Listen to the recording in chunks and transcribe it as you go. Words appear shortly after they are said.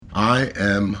I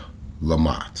am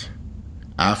Lamont.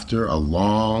 After a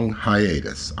long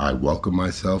hiatus, I welcome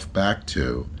myself back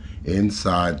to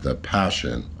Inside the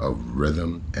Passion of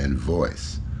Rhythm and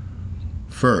Voice.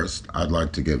 First, I'd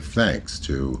like to give thanks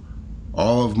to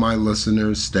all of my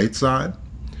listeners stateside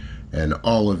and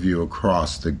all of you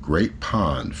across the Great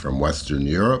Pond from Western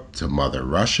Europe to Mother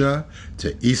Russia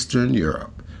to Eastern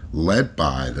Europe, led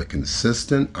by the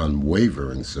consistent,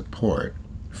 unwavering support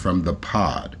from the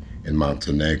pod in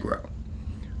Montenegro.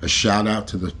 A shout out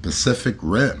to the Pacific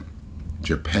Rim,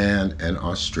 Japan, and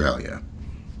Australia.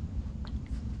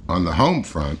 On the home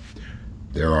front,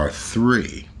 there are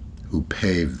three who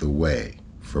paved the way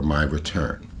for my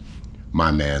return. My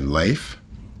man Leif,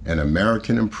 an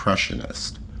American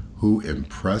impressionist who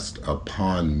impressed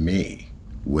upon me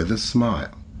with a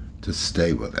smile to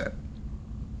stay with it.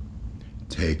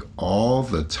 Take all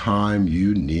the time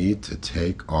you need to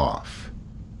take off,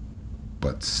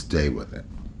 but stay with it.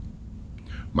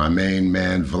 My main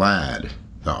man Vlad,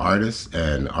 the artist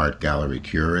and art gallery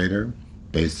curator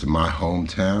based in my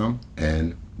hometown,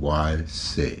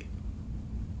 NYC.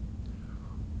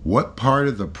 What part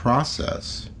of the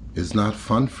process is not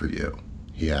fun for you?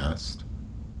 He asked.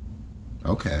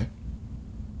 Okay.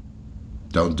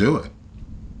 Don't do it.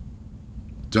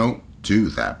 Don't do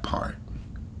that part.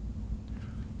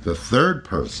 The third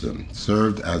person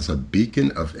served as a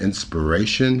beacon of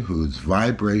inspiration whose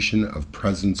vibration of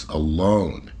presence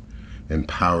alone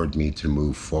empowered me to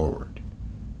move forward.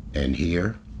 And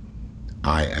here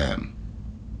I am.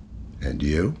 And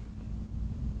you?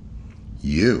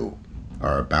 You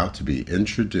are about to be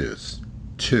introduced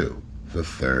to the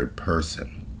third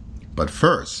person. But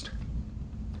first,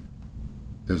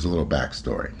 there's a little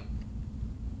backstory.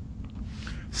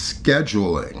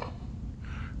 Scheduling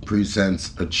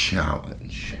presents a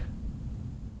challenge.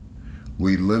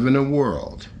 We live in a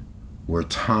world where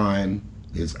time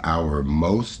is our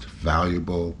most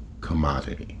valuable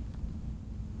commodity,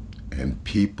 and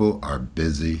people are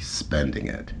busy spending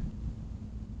it.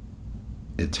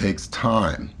 It takes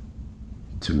time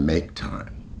to make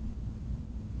time.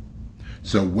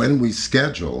 So when we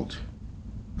scheduled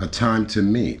a time to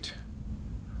meet,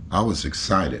 I was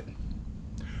excited,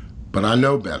 but I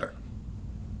know better.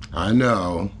 I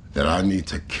know that I need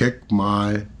to kick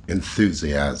my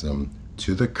enthusiasm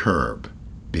to the curb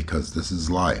because this is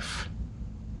life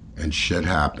and shit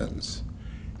happens.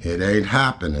 It ain't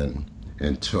happening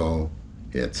until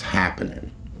it's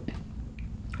happening.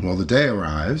 Well, the day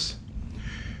arrives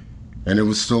and it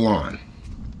was still on.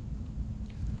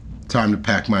 Time to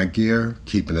pack my gear,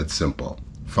 keeping it simple.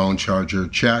 Phone charger,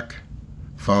 check.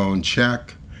 Phone,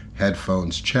 check.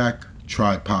 Headphones, check.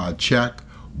 Tripod, check.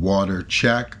 Water,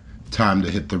 check. Time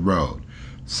to hit the road.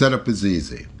 Setup is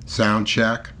easy. Sound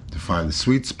check to find the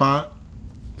sweet spot.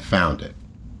 Found it.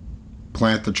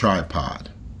 Plant the tripod.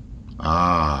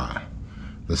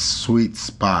 The sweet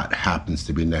spot happens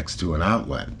to be next to an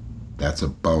outlet. That's a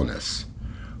bonus.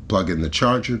 Plug in the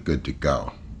charger, good to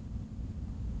go.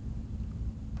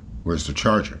 Where's the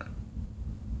charger?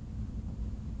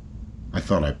 I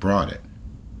thought I brought it,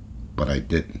 but I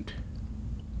didn't.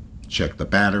 Check the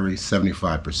battery,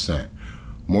 75%.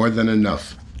 More than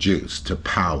enough juice to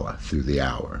power through the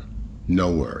hour. No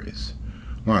worries.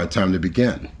 All right, time to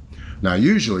begin. Now,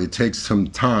 usually it takes some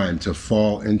time to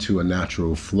fall into a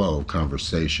natural flow of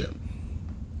conversation.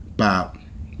 About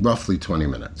roughly 20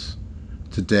 minutes.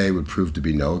 Today would prove to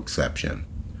be no exception.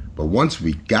 But once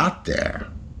we got there,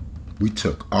 we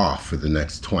took off for the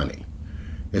next 20.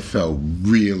 It felt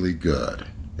really good,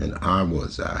 and I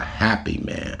was a happy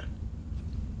man.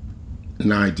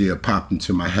 An idea popped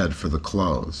into my head for the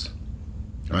close.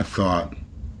 I thought,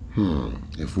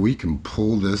 if we can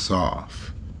pull this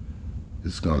off,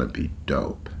 it's gonna be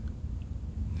dope.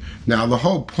 Now, the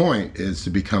whole point is to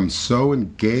become so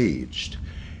engaged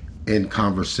in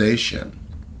conversation,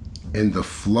 in the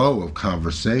flow of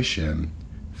conversation,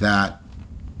 that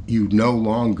you no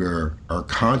longer are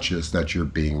conscious that you're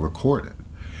being recorded.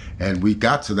 And we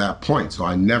got to that point, so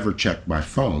I never checked my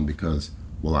phone because,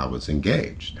 well, I was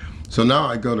engaged. So now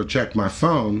I go to check my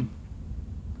phone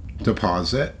to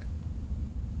pause it,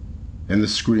 and the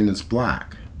screen is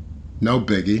black. No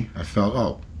biggie. I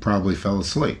probably fell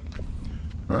asleep.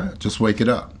 All right, just wake it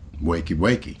up. Wakey,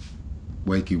 wakey.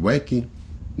 Wakey, wakey.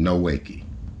 No wakey.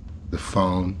 The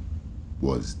phone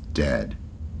was dead.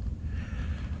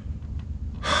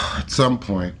 At some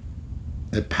point,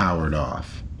 it powered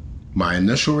off. My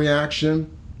initial reaction,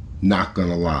 not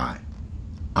gonna lie,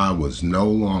 I was no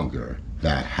longer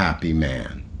that happy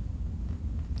man.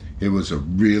 It was a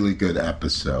really good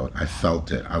episode. I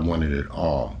felt it. I wanted it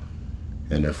all.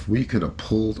 And if we could have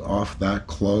pulled off that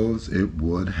close, it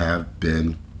would have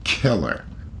been killer.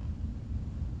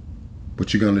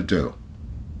 What you gonna do?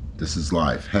 This is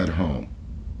life. Head home.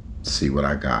 See what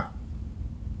I got.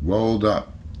 Rolled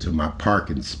up to my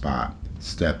parking spot,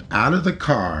 stepped out of the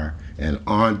car and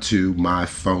onto my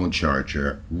phone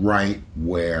charger right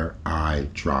where I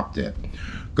dropped it.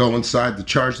 Go inside to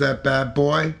charge that bad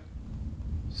boy.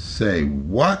 Say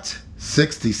what?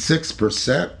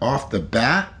 66% off the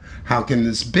bat? How can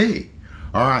this be?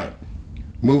 All right,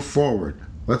 move forward.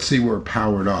 Let's see where it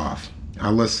powered off.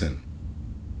 Now listen.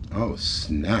 Oh,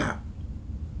 snap.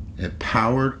 It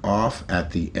powered off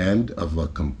at the end of a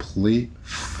complete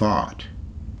thought.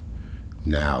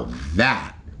 Now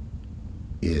that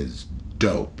is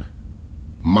dope.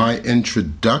 My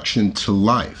introduction to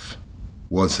life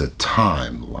was a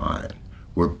timeline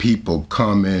where people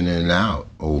come in and out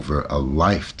over a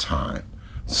lifetime.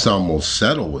 Some will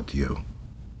settle with you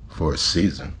for a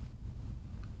season.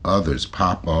 Others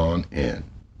pop on in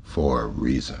for a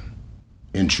reason.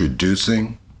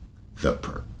 Introducing the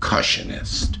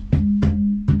Percussionist.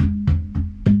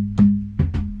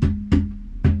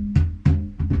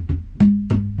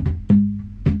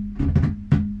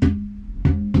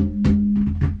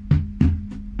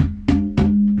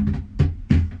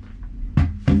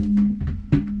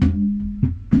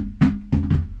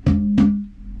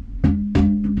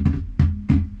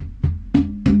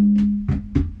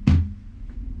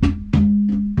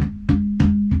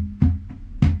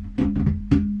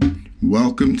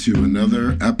 Welcome to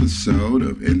another episode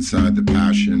of Inside the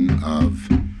Passion of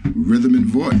Rhythm and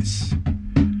Voice.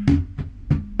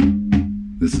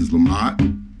 This is Lamont,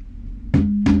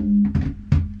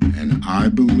 and I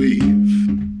believe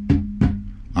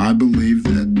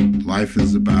that life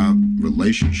is about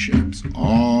relationships,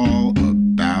 all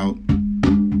about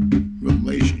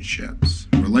relationships.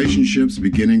 Relationships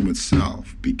beginning with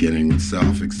self,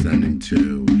 extending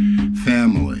to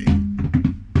family,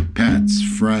 pets,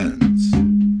 friends,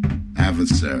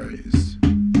 adversaries,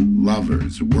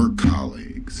 lovers, work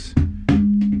colleagues,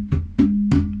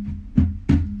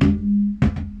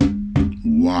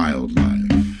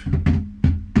 wildlife,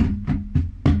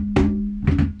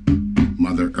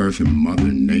 Mother Earth and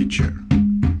Mother Nature,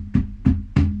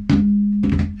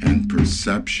 and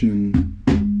perception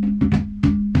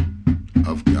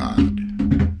of God.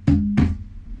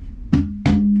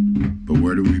 But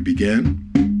where do we begin?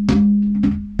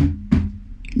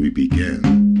 We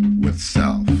begin with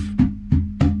self.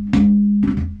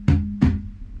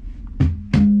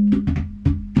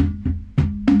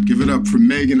 Give it up for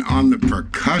Megan on the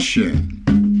percussion.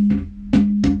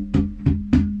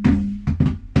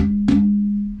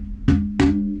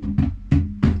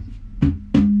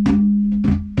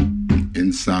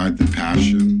 Inside the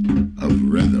passion of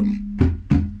rhythm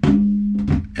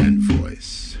and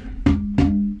voice.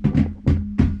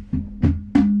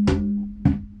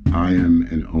 I am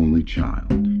an only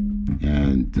child,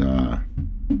 and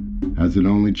as an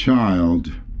only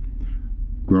child,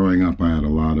 growing up, I had a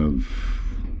lot of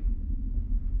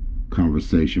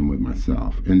conversation with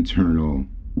myself, internal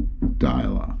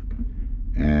dialogue,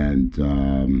 and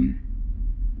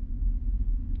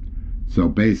so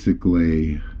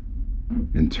basically,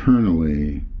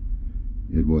 internally,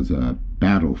 it was a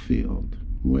battlefield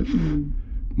with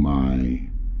my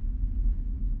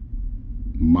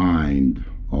mind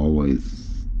always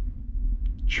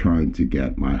trying to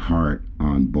get my heart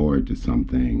on board to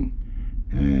something,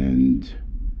 and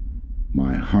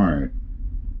my heart,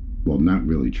 well, not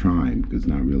really trying, because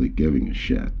not really giving a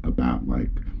shit about like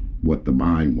what the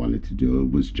mind wanted to do.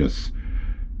 It was just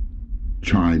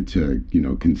trying to,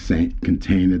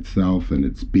 contain itself and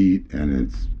its beat and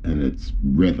its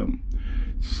rhythm.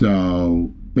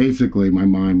 So basically my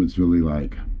mind was really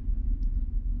like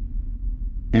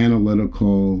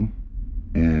analytical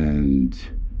and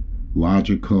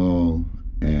logical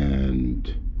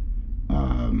and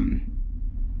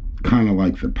kind of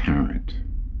like the parent,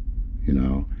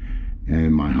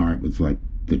 and my heart was like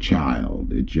the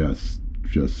child. It just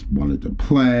wanted to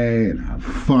play and have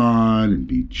fun and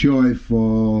be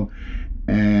joyful,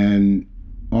 and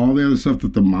all the other stuff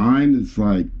that the mind is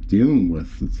like dealing with.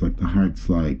 It's like the heart's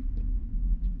like,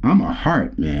 I'm a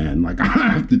heart, man. Like, I don't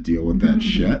have to deal with that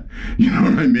shit. You know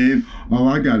what I mean? All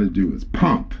I got to do is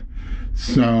pump.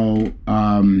 So,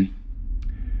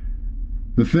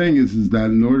 the thing is that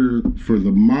in order for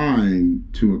the mind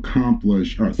to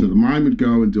accomplish, so the mind would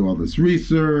go and do all this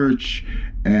research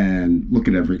and look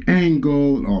at every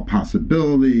angle and all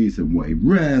possibilities and weigh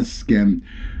risk and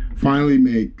finally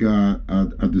make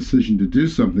a decision to do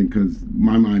something, because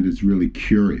my mind is really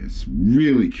curious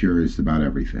about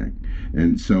everything,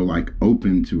 and so like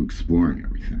open to exploring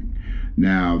everything.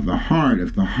 Now the heart,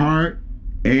 if the heart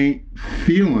ain't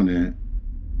feeling it,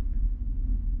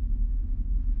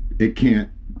 it can't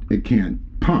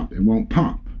pump. It won't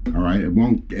pump. All right, it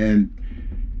won't. And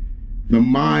the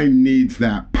mind needs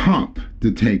that pump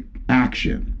to take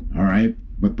action. All right,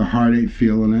 but the heart ain't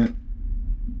feeling it.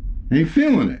 Ain't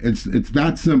feeling it. It's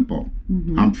that simple.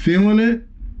 Mm-hmm. I'm feeling it.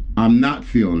 I'm not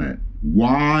feeling it.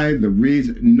 Why? The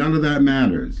reason? None of that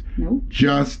matters. Nope.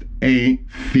 Just ain't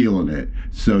feeling it.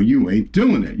 So you ain't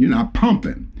doing it. You're not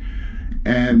pumping.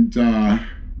 And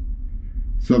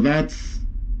so that's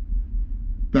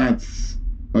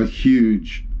a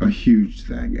huge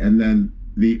thing. And then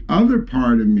the other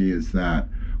part of me is that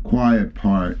quiet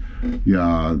part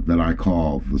that I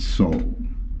call the soul,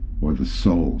 or the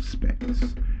soul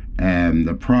space. And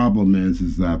the problem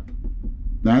is that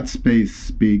space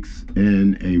speaks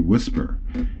in a whisper.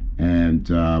 And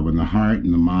when the heart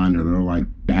and the mind are like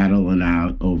battling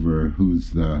out over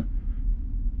who's the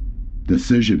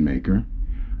decision maker,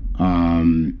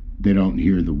 they don't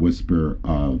hear the whisper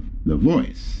of the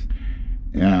voice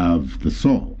of the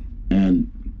soul.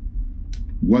 And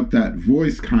what that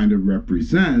voice kind of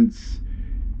represents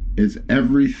is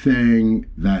everything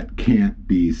that can't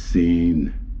be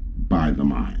seen by the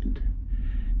mind,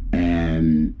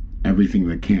 and everything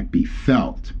that can't be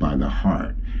felt by the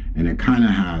heart. And it kind of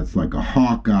has like a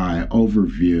Hawkeye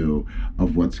overview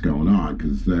of what's going on,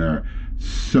 because there are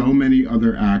so many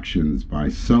other actions by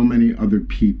so many other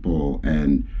people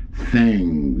and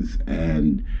things,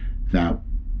 and that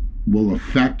will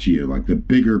affect you, like the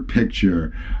bigger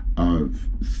picture of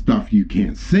stuff you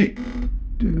can't see,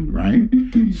 right?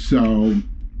 So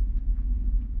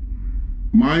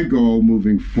my goal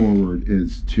moving forward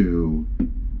is to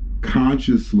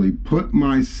consciously put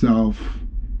myself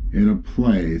in a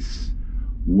place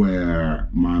where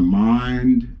my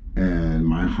mind and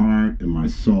my heart and my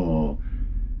soul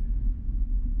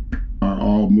are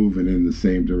all moving in the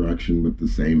same direction with the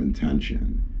same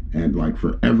intention. And like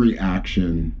for every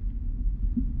action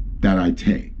that I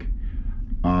take,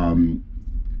 and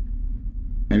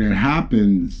it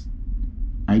happens,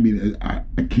 I mean, I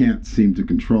can't seem to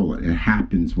control it. It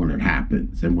happens when it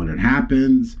happens. And when it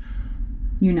happens,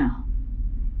 you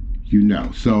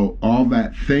know. So all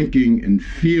that thinking and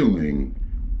feeling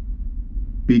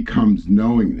becomes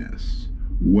knowingness,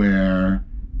 where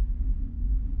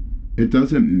it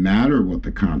doesn't matter what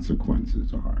the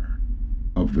consequences are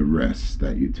of the risks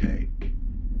that you take.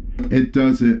 It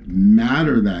doesn't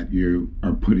matter that you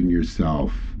are putting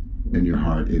yourself and your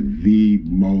heart in the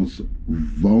most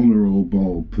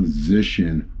vulnerable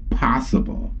position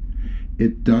possible.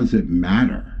 It doesn't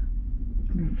matter.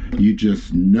 You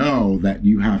just know that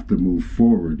you have to move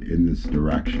forward in this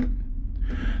direction.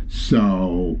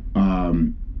 So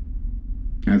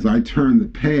as I turn the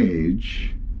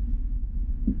page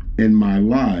in my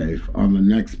life, on the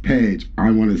next page, I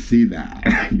want to see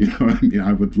that. You know what I mean?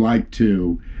 I would like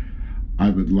to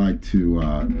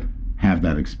have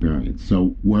that experience.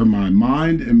 So where my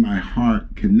mind and my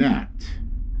heart connect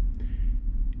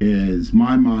is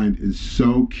my mind is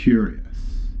so curious,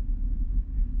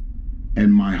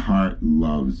 and my heart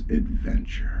loves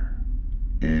adventure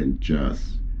and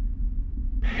just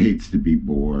hates to be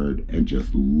bored and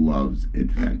just loves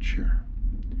adventure.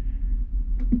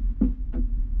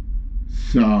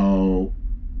 So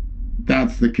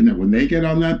that's the connect. When they get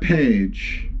on that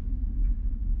page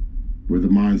where the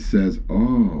mind says,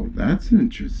 "Oh, that's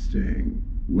interesting.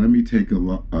 Let me take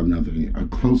a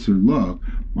closer look,"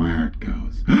 my heart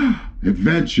goes,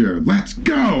 "Adventure, let's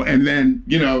go!" And then,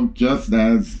 just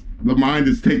as the mind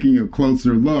is taking a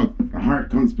closer look, the heart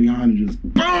comes behind and just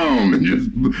boom, and just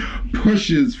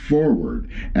pushes forward,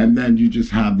 and then you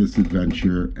just have this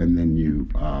adventure, and then you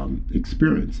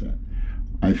experience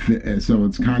it. So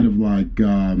it's kind of like.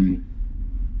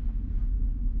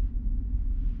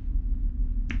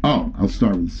 I'll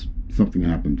start with something that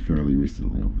happened fairly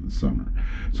recently over the summer.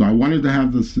 So I wanted to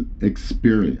have this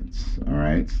experience, all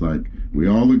right? It's like we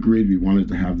all agreed we wanted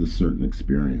to have this certain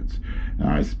experience. And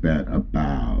I spent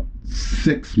about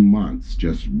 6 months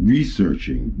just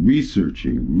researching,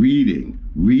 reading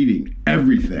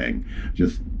everything.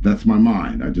 That's my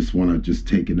mind. I just want to just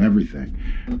take in everything.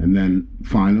 And then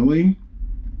finally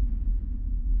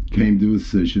came to a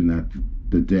decision that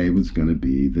the day was going to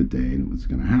be the day and it was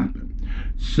going to happen.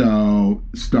 So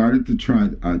started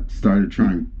trying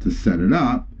to set it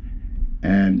up,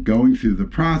 and going through the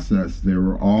process, there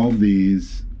were all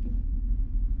these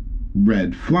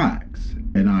red flags,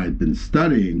 and I'd been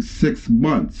studying 6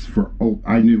 months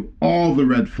I knew all the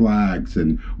red flags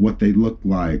and what they looked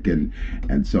like and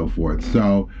so forth.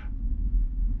 So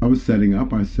I was setting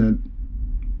up, I said,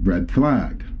 red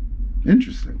flag,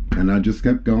 interesting, and I just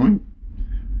kept going.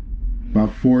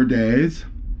 About 4 days,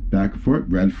 back and forth,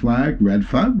 red flag, red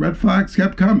flag, red flags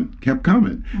kept coming.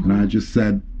 And I just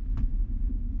said,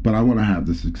 but I want to have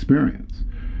this experience.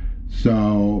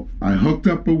 So I hooked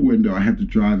up a window. I had to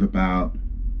drive about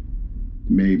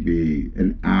maybe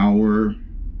an hour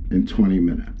and 20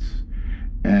 minutes.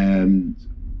 And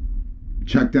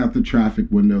checked out the traffic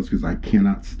windows because I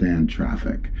cannot stand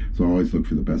traffic. So I always look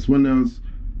for the best windows.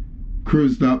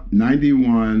 Cruised up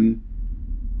 91.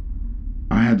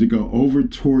 I had to go over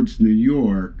towards New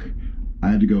York. I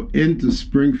had to go into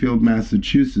Springfield,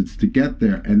 Massachusetts to get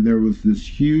there. And there was this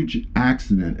huge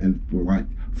accident and for like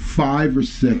 5 or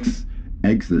 6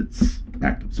 exits.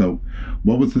 So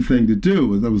what was the thing to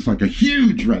do? It was like a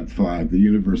huge red flag. The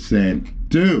universe saying,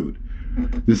 dude,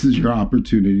 this is your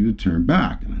opportunity to turn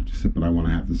back. And I just said, but I want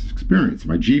to have this experience.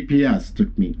 My GPS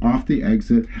took me off the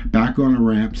exit, back on a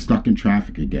ramp, stuck in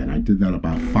traffic again. I did that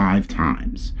about 5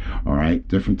 times. All right,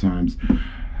 different times.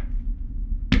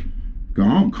 Go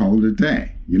home, call it a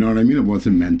day. You know what I mean? It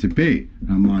wasn't meant to be. And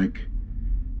I'm like,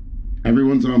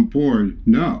 everyone's on board.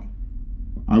 No,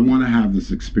 I want to have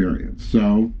this experience.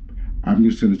 So I'm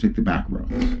just going to take the back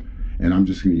roads. And I'm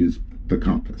just going to use the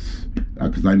compass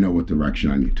because I know what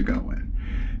direction I need to go in.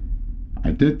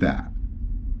 I did that.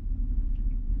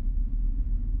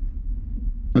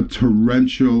 A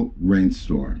torrential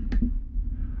rainstorm.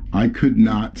 I could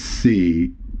not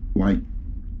see like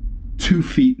 2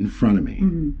 feet in front of me.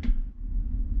 Mm-hmm.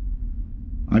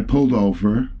 I pulled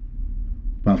over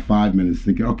about 5 minutes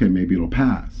thinking, okay, maybe it'll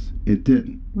pass. It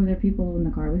didn't. Were there people in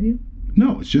the car with you?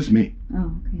 No, it's just me.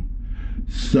 Oh, okay.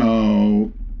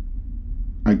 So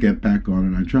I get back on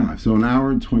and I drive. So an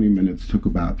hour and 20 minutes took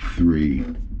about 3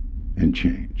 and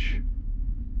change.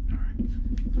 All right.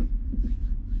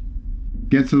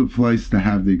 Get to the place to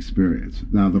have the experience.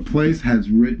 Now the place has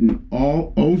written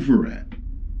all over it.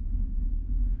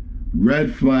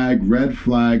 Red flag, red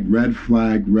flag, red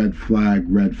flag, red flag,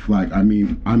 red flag. I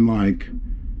mean, I'm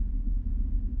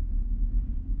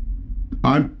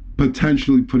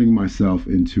potentially putting myself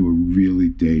into a really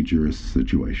dangerous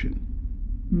situation.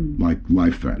 Like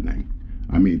life-threatening.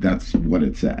 I mean, that's what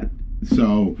it said.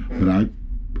 So, but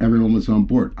everyone was on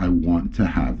board. I want to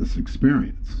have this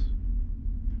experience.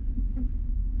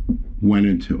 Went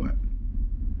into it.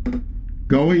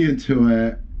 Going into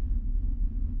it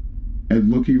and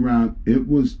looking around, it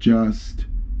was just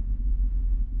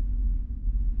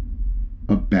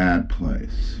a bad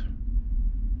place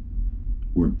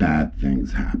where bad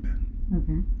things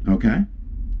happen. Okay?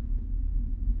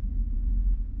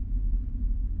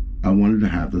 I wanted to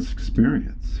have this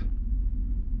experience.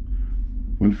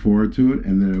 Went forward to it,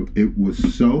 and then it was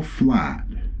so flat.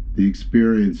 The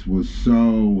experience was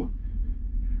so...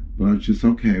 But I was just,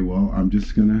 okay, well, I'm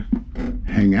just going to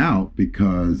hang out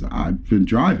because I've been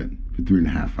driving for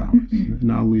 3.5 hours.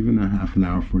 And I'll leave in a half an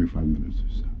hour, 45 minutes or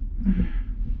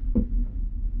so.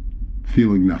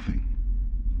 Feeling nothing,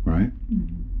 right?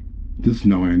 Just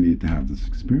knowing I need to have this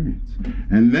experience.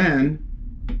 And then,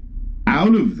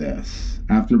 out of this,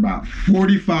 after about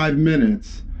 45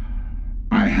 minutes,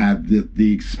 I had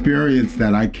the experience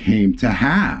that I came to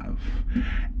have.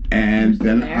 And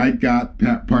then there? I got,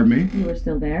 pardon me? You were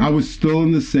still there? I was still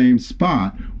in the same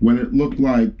spot when it looked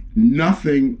like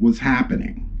nothing was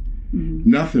happening. Mm-hmm.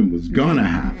 Nothing was gonna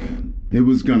happen. It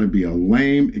was gonna be a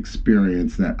lame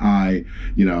experience that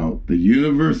the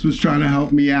universe was trying to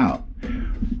help me out.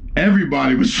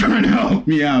 Everybody was trying to help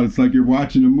me out. It's like you're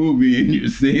watching a movie and you're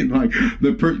seeing like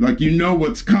you know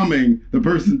what's coming. The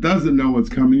person doesn't know what's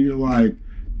coming. You're like,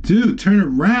 dude, turn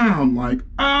around. Like,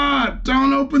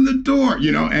 don't open the door.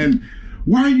 And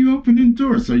why are you opening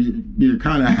doors? So you're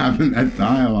kind of having that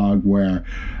dialogue where,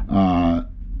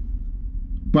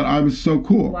 but I was so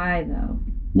cool. Why though?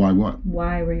 Why what?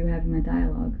 Why were you having the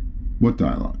dialogue? What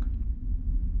dialogue?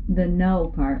 The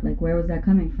no part. Like, where was that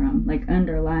coming from? Like,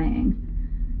 underlying.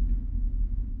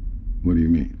 What do you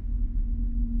mean?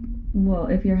 Well,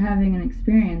 if you're having an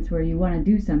experience where you want to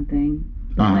do something,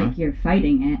 but like you're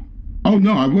fighting it. Oh,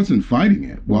 no, I wasn't fighting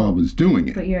it while I was doing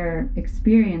it. But you're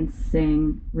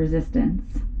experiencing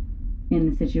resistance in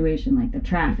the situation, like the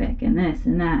traffic and this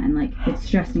and that, and like it's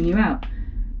stressing you out.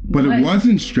 But it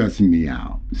wasn't stressing me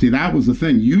out. See, that was the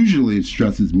thing. Usually it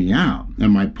stresses me out.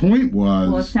 And my point was...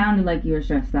 Well, it sounded like you were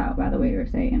stressed out by the way you were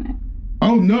saying it.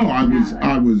 Oh, no,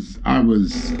 I was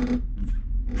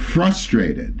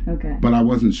frustrated. Okay. But I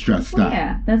wasn't stressed out.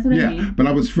 Yeah, that's what I mean. Yeah, but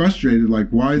I was frustrated. Like,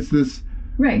 why is this...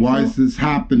 Right. Why is this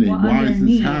happening? Why is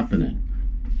this happening?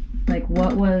 Like,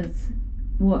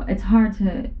 it's hard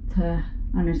to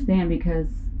understand because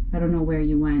I don't know where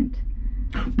you went.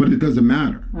 But it doesn't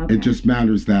matter. Okay. It just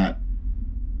matters that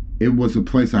it was a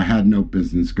place I had no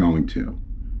business going to.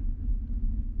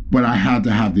 but I had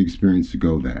to have the experience to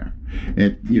go there.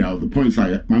 The point is,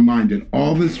 my mind did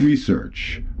all this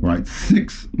research, right?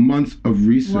 6 months of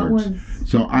research,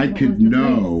 so I could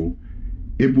know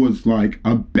it was like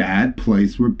a bad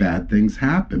place where bad things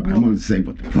happen. I don't want to say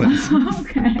what the place is.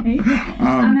 Okay.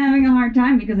 I'm having a hard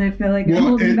time because I feel like it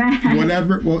holds me back.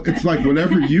 It's like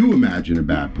whatever you imagine a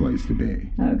bad place to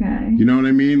be. Okay. You know what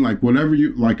I mean? Like whatever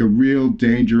like a real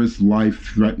dangerous,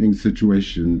 life-threatening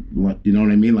situation. You know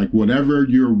what I mean? Like whatever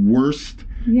your worst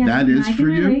that is for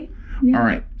you. Yeah. All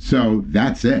right. So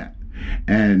that's it.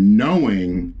 And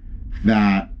knowing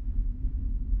that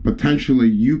potentially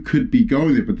you could be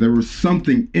going there, but there was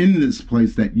something in this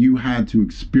place that you had to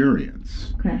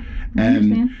experience. Okay.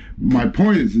 And my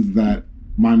point is that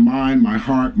my mind, my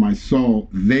heart, my soul,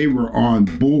 they were on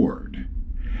board.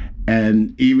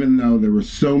 And even though there were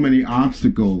so many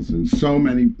obstacles and so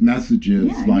many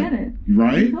messages, I get it.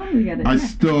 Right? I totally get it. I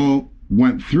still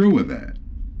went through with it.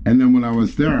 And then when I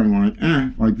was there,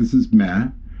 I'm like this is meh,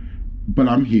 but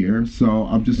I'm here, so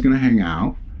I'm just gonna hang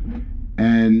out.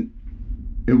 And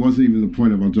it wasn't even the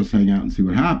point of I'll just hang out and see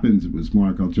what happens. It was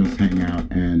more like I'll just hang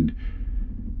out and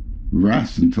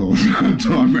rest until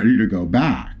I'm ready to go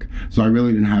back. So I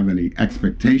really didn't have any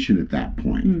expectation at that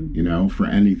point, for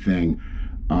anything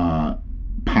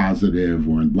positive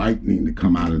or enlightening to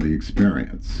come out of the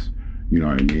experience. You know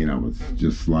what I mean? I was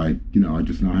just like, I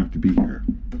just now have to be here.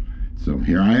 So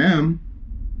here I am.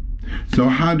 So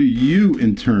how do you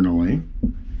internally,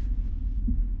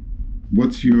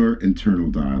 what's your internal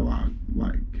dialogue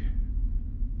like?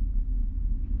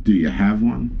 Do you have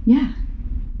one? Yeah.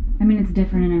 I mean, it's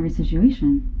different in every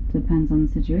situation. Depends on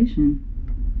the situation.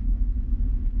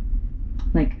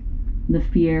 Like, the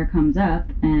fear comes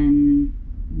up, and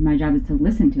my job is to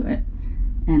listen to it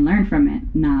and learn from it,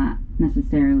 not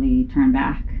necessarily turn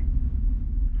back.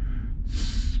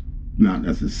 Not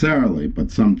necessarily,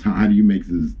 but sometimes, how do you make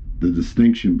the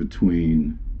distinction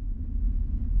between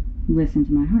listen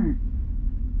to my heart,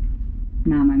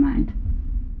 not my mind?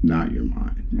 Not your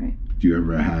mind. Right. Do you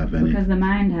ever have any? Because the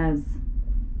mind has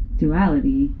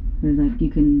duality. There's like, you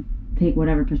can take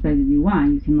whatever perspective you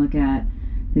want. You can look at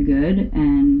the good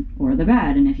or the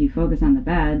bad, and if you focus on the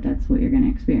bad, that's what you're going to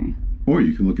experience. Or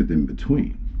you can look at them in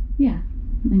between. Yeah,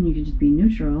 and you could just be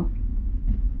neutral.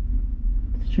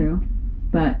 It's true,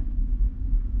 but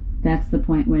that's the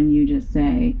point when you just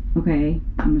say, okay,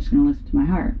 I'm just going to listen to my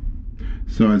heart.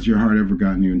 So has your heart ever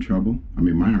gotten you in trouble? I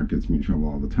mean, my heart gets me in trouble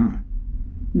all the time.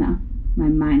 No, my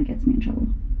mind gets me in trouble.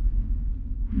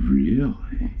 Really?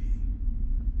 Yes.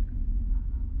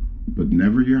 But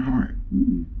never your heart.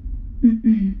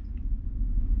 Mm-mm.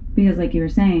 Because like you were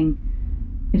saying,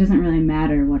 it doesn't really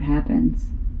matter what happens.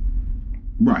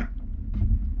 Right.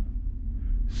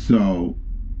 So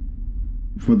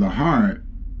for the heart,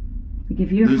 like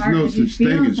if your there's heart, no if you such thing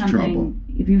feel as something, trouble.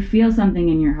 If you feel something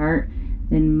in your heart,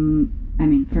 then, I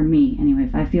mean, for me anyway,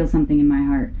 if I feel something in my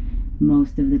heart,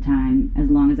 most of the time, as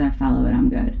long as I follow it, I'm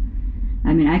good.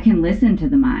 I mean, I can listen to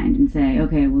the mind and say,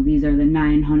 okay, well, these are the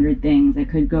 900 things that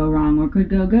could go wrong or could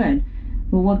go good.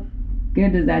 But what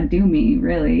good does that do me,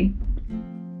 really?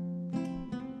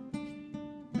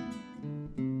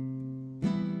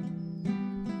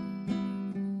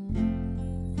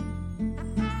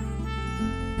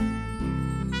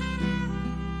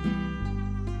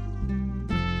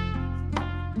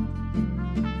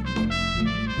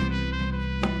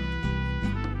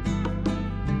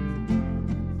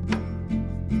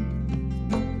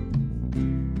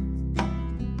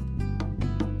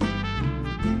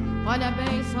 Olha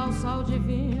bem, só o sol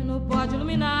divino pode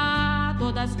iluminar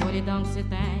toda a escuridão que se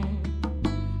tem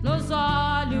nos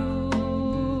olhos,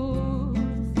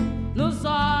 nos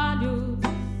olhos.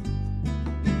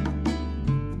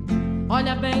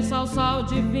 Olha bem, só o sol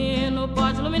divino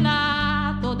pode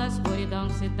iluminar toda a escuridão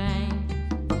que se tem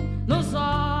nos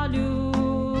olhos,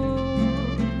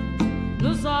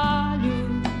 nos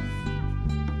olhos.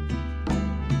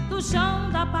 Do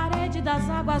chão, da parede, das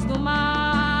águas do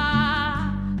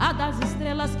mar, a das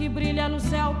estrelas que brilham no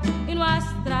céu e no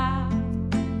astral,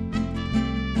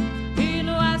 e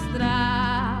no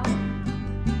astral.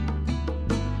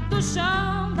 Do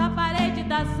chão, da parede,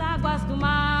 das águas do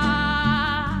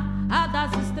mar, a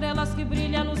das estrelas que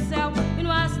brilham no céu e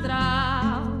no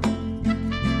astral,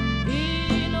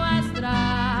 e no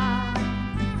astral.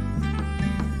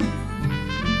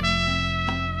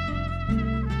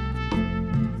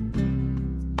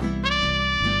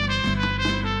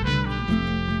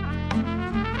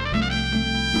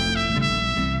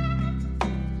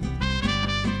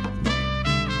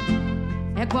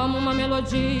 É como uma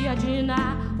melodia de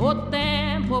inar, o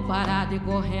tempo parado e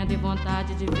correndo, e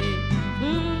vontade de ver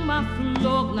uma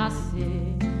flor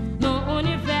nascer no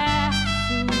universo.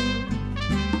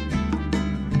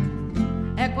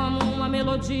 É como uma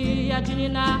melodia de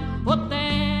ninar, o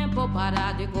tempo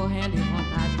parado e correndo e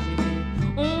vontade de ver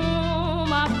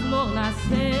uma flor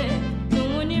nascer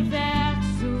no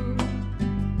universo.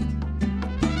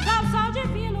 Só o sol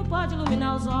divino pode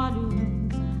iluminar os olhos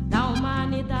da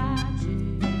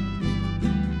humanidade.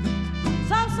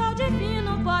 Só o sol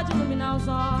divino pode iluminar os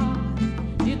olhos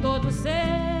de todo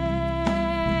ser.